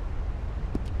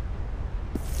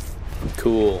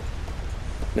 Cool.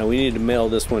 Now we need to mail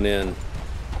this one in.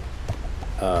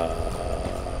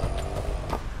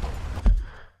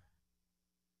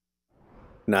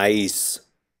 Nice.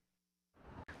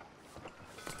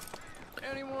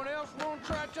 Anyone else want to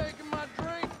try taking my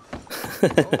drink? Oh,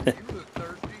 you look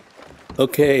thirsty.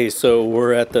 Okay, so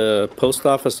we're at the post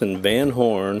office in Van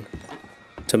Horn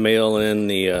to mail in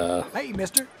the Hey,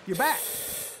 mister, you're back.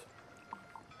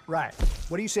 Right,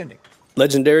 what are you sending?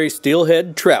 legendary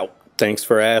steelhead trout. Thanks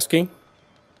for asking.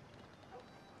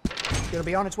 It'll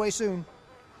be on its way soon.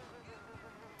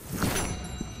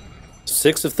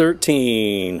 6 of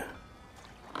 13.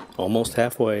 Almost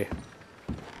halfway.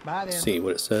 Bye then. Let's see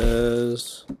what it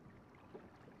says.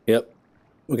 Yep.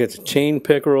 We got the chain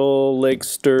pickerel, lake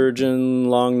sturgeon,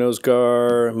 longnose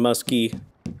gar, muskie,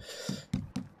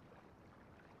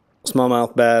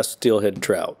 smallmouth bass, steelhead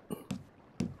trout.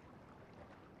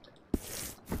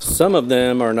 Some of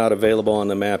them are not available on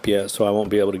the map yet, so I won't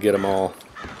be able to get them all.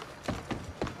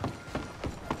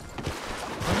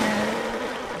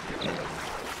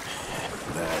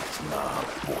 That's my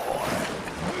boy.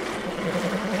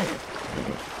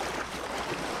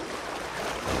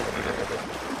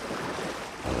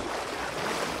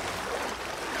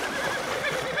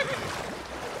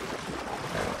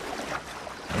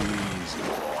 Easy,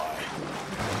 boy.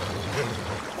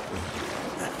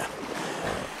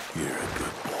 You're a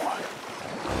good boy.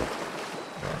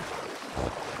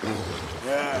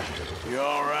 Yeah, you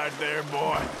all right there,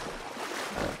 boy?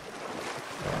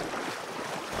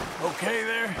 Okay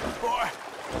there, boy?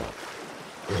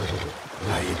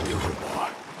 How you doing, boy?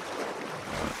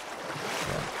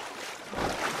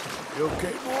 You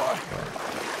okay, boy?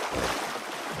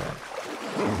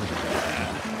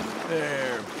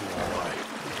 There, boy.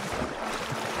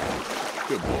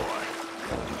 Good boy.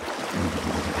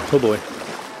 Oh boy.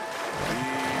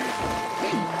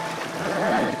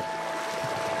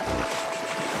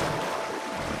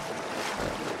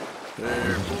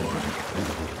 There, boy.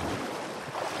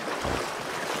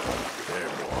 There,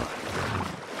 boy.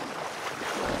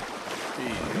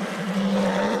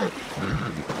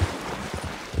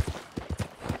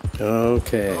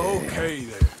 Okay. Okay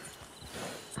there.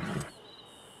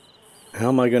 How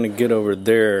am I going to get over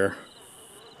there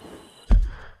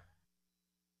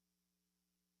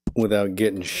without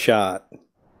getting shot?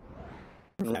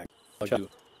 Oh,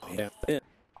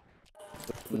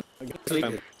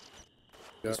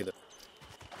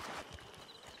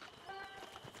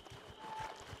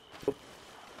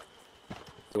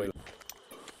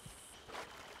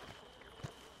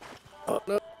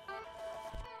 no.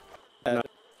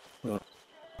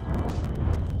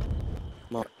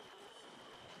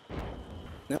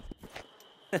 No.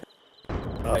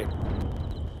 All right.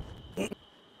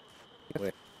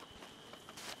 Wait.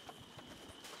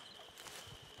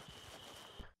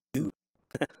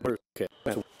 Okay.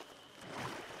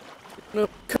 No.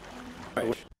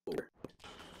 Right.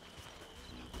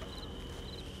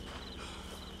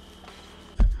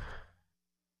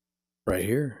 Right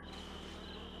here.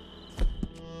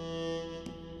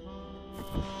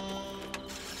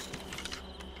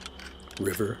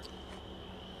 River.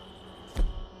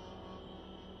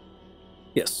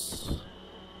 Yes.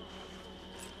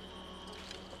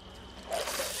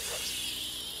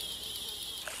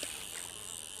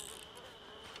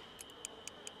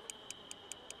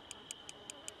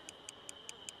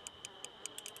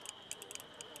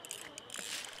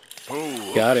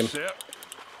 Oh, got him. Set.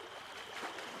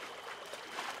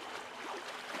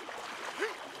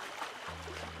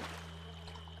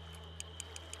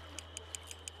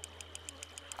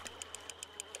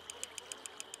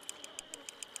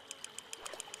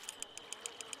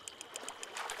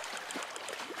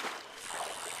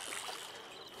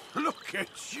 Look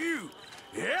at you.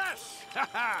 Yes.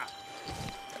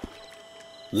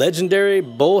 Legendary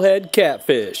bullhead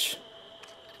catfish.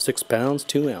 6 pounds,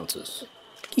 2 ounces.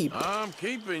 Keep. I'm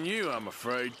keeping you, I'm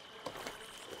afraid.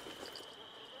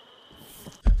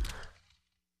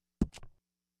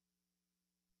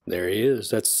 There he is.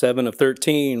 That's 7 of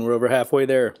 13. We're over halfway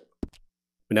there.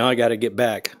 But now I got to get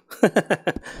back.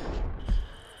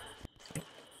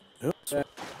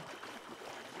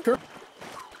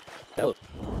 Hello.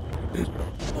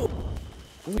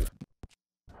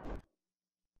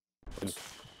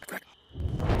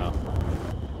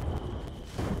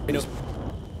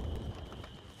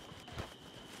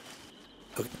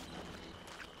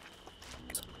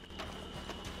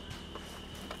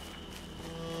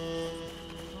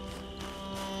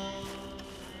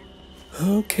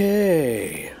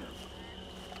 Okay.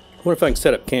 Wonder if I can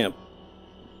set up camp.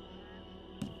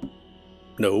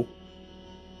 No.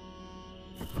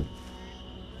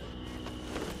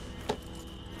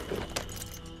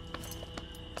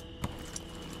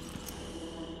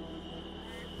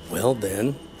 Well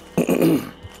then.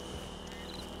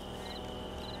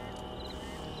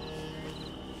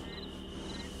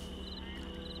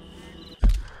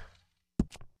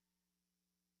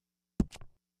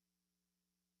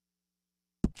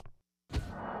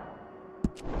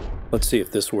 Let's see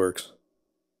if this works.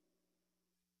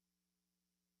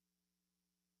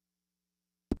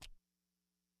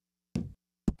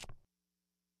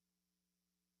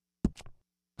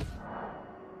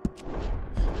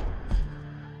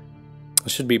 I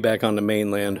should be back on the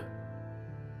mainland.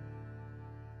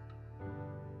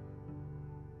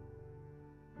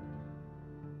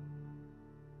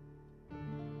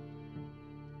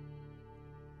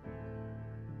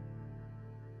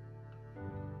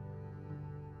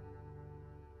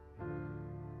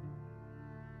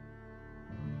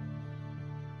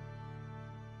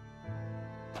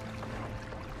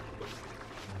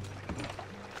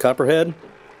 Copperhead?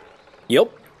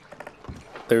 Yep.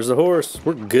 There's the horse.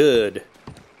 We're good.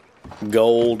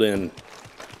 Gold and...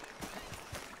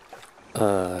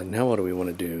 now what do we want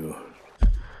to do?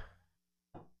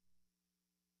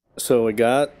 So we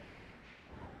got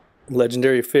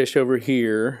legendary fish over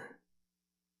here.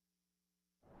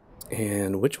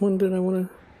 And which one did I want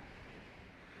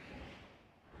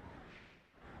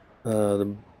to...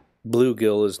 the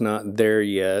bluegill is not there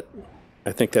yet.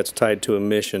 I think that's tied to a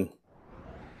mission.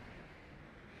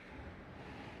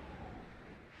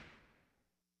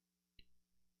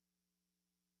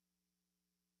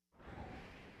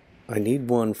 I need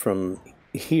one from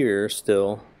here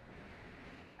still.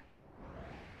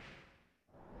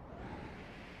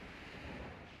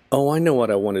 Oh, I know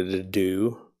what I wanted to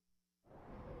do.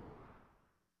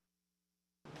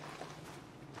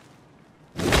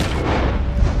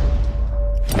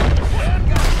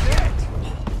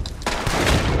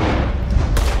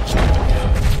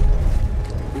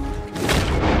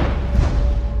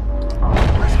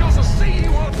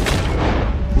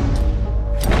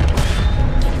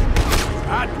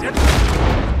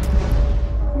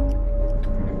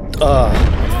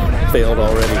 Failed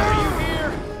already.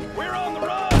 We're on the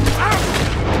run.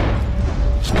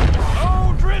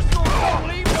 Oh, Driscoll, don't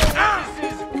leave no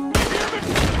witnesses.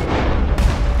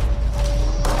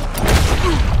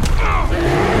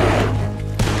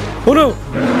 Oh no!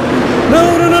 No,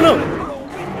 no, no, no!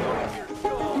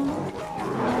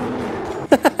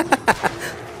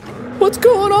 What's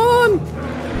going on?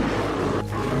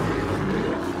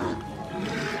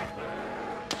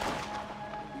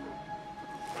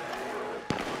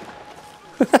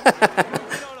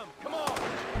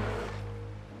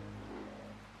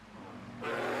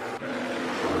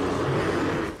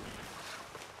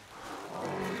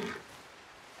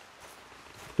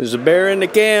 There's a bear in the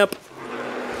camp.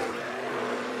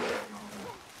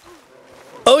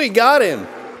 Oh, he got him.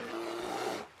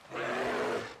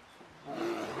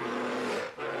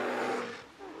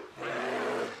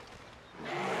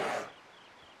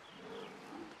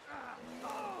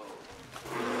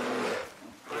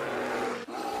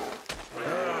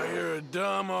 Oh, you're a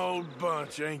dumb old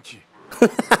bunch, ain't you?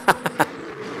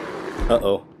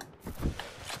 Uh-oh.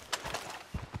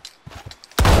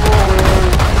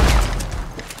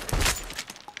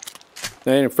 I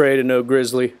ain't afraid of no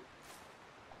grizzly.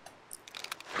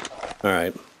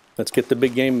 Alright, let's get the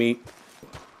big game meat.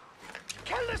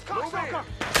 Kill this cocksucker!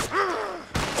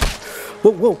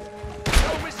 Whoa, whoa.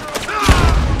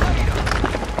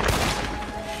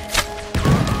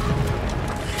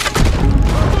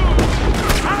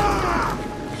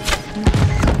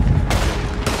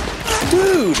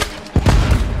 Dude!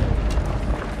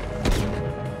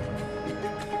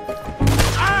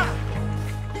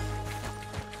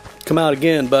 Come out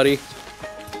again, buddy.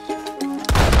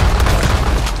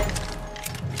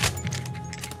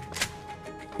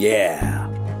 Yeah.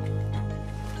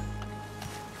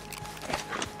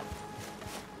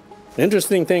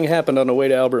 Interesting thing happened on the way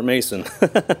to Albert Mason. If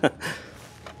that's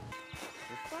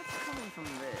coming from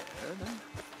there, then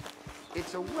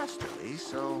it's a westerly,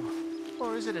 so...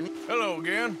 Or is it an... Hello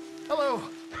again. Hello.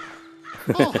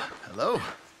 Oh, hello.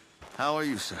 How are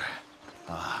you, sir?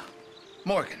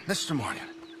 Morgan, Mr. Morgan.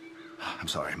 I'm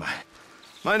sorry,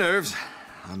 my nerves.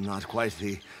 I'm not quite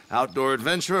the outdoor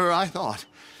adventurer I thought.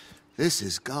 This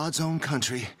is God's own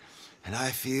country, and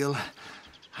I feel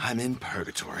I'm in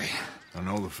purgatory. I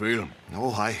know the feeling.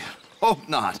 Oh, I hope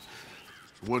not.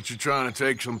 What you trying to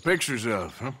take some pictures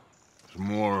of, huh? Some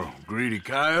more greedy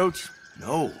coyotes?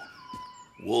 No.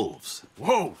 Wolves.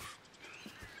 Wolves?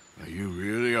 Now you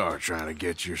really are trying to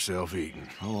get yourself eaten.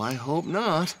 Oh, I hope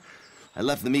not. I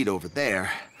left the meat over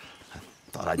there. I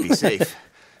thought I'd be safe.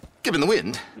 Given the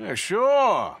wind. Yeah,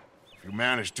 sure. If you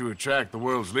manage to attract the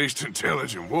world's least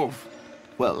intelligent wolf.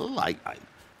 Well,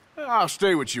 I'll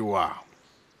stay with you a while.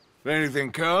 If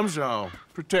anything comes, I'll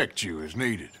protect you as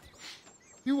needed.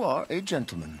 You are a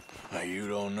gentleman. Now, you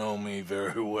don't know me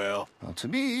very well. Well, to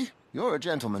me, you're a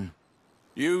gentleman.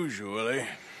 Usually,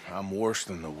 I'm worse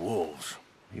than the wolves.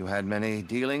 You had many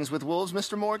dealings with wolves,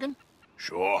 Mr. Morgan?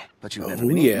 Sure. But you've never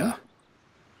been yeah.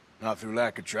 Not through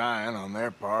lack of trying on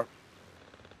their part.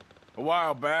 A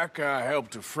while back, I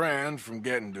helped a friend from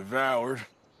getting devoured.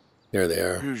 There they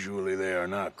are. Usually they are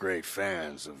not great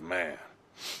fans of man.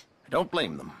 I don't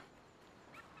blame them.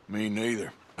 Me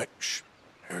neither. Hey, shh.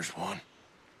 There's one.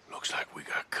 Looks like we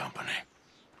got company.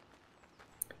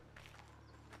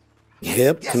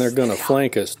 Yep, Yes, and they're gonna there they are.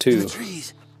 flank us In too. the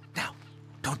trees. Now,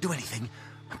 don't do anything.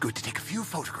 I'm going to take a few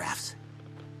photographs.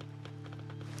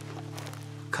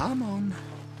 Come on.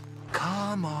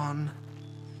 Come on.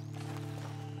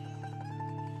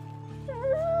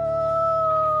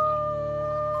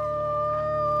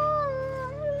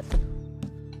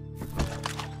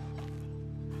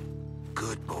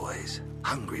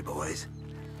 hungry, boys.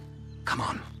 Come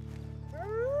on.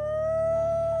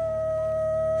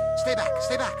 Stay back,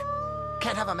 stay back.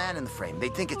 Can't have a man in the frame.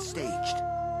 They'd think it's staged.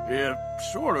 It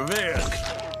sort of is.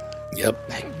 Yep.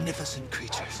 Magnificent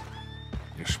creatures.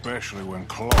 Especially when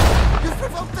clawed. You've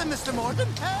provoked them, Mr. Morgan.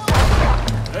 Help!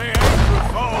 They ain't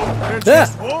provoked. They're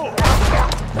just wolves.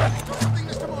 Do something,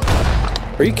 Mr.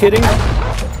 Morgan. Are you kidding?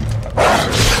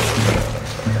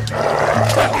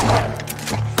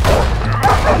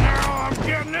 Now I'm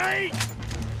getting ate.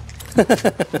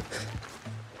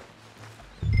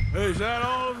 Is that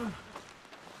all of them?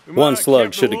 We might One have slug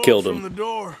kept the should have killed wolves him. From the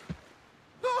door.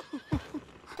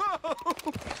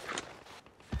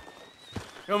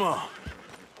 Come on.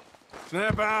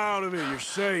 Snap out of it. You're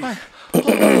safe. My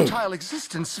whole entire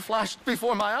existence flashed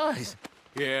before my eyes.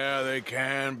 Yeah, they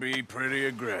can be pretty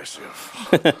aggressive.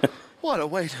 What a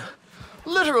way to...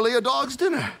 Literally a dog's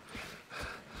dinner.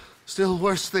 Still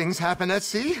worse things happen at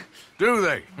sea? Do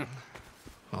they?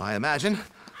 Well, I imagine.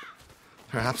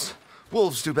 Perhaps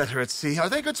wolves do better at sea. Are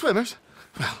they good swimmers?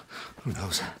 Well, who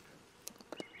knows?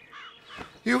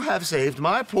 You have saved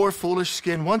my poor foolish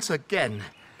skin once again.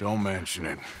 Don't mention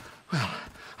it. Well,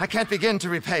 I can't begin to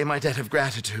repay my debt of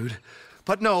gratitude.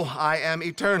 But no, I am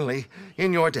eternally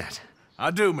in your debt.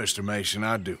 I do, Mr. Mason,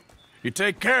 I do. You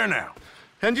take care now.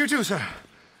 And you too, sir.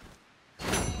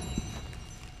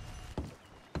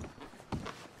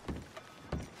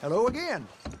 Hello again.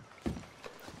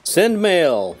 Send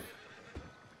mail.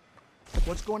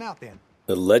 What's going out then?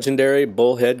 The legendary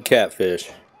bullhead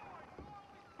catfish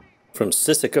from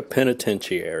Sisika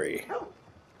Penitentiary.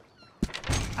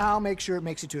 I'll make sure it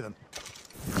makes it to them.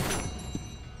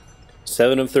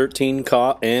 7 of 13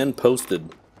 caught and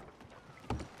posted.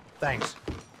 Thanks.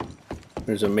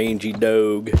 There's a mangy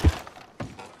dog.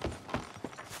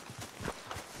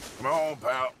 Come on,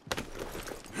 pal.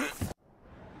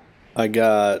 I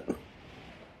got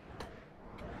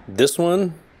this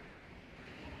one.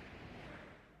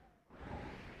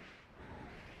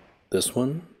 This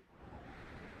one.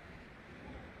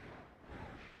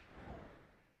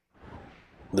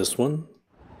 This one.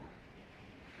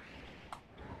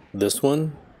 This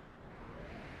one.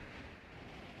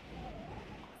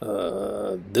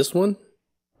 This one.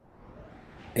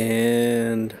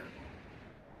 And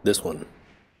this one.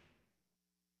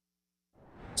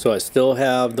 So I still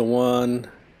have the one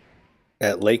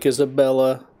at Lake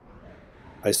Isabella.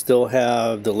 I still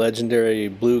have the legendary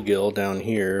bluegill down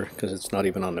here because it's not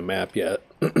even on the map yet.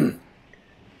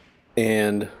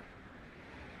 And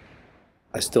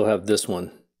I still have this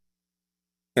one.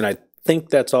 And I think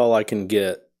that's all I can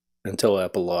get until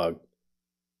epilogue.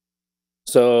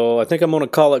 So I think I'm going to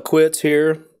call it quits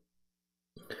here.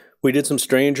 We did some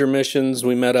stranger missions.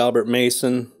 We met Albert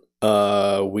Mason.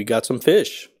 We got some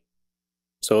fish.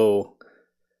 So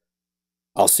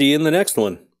I'll see you in the next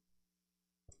one.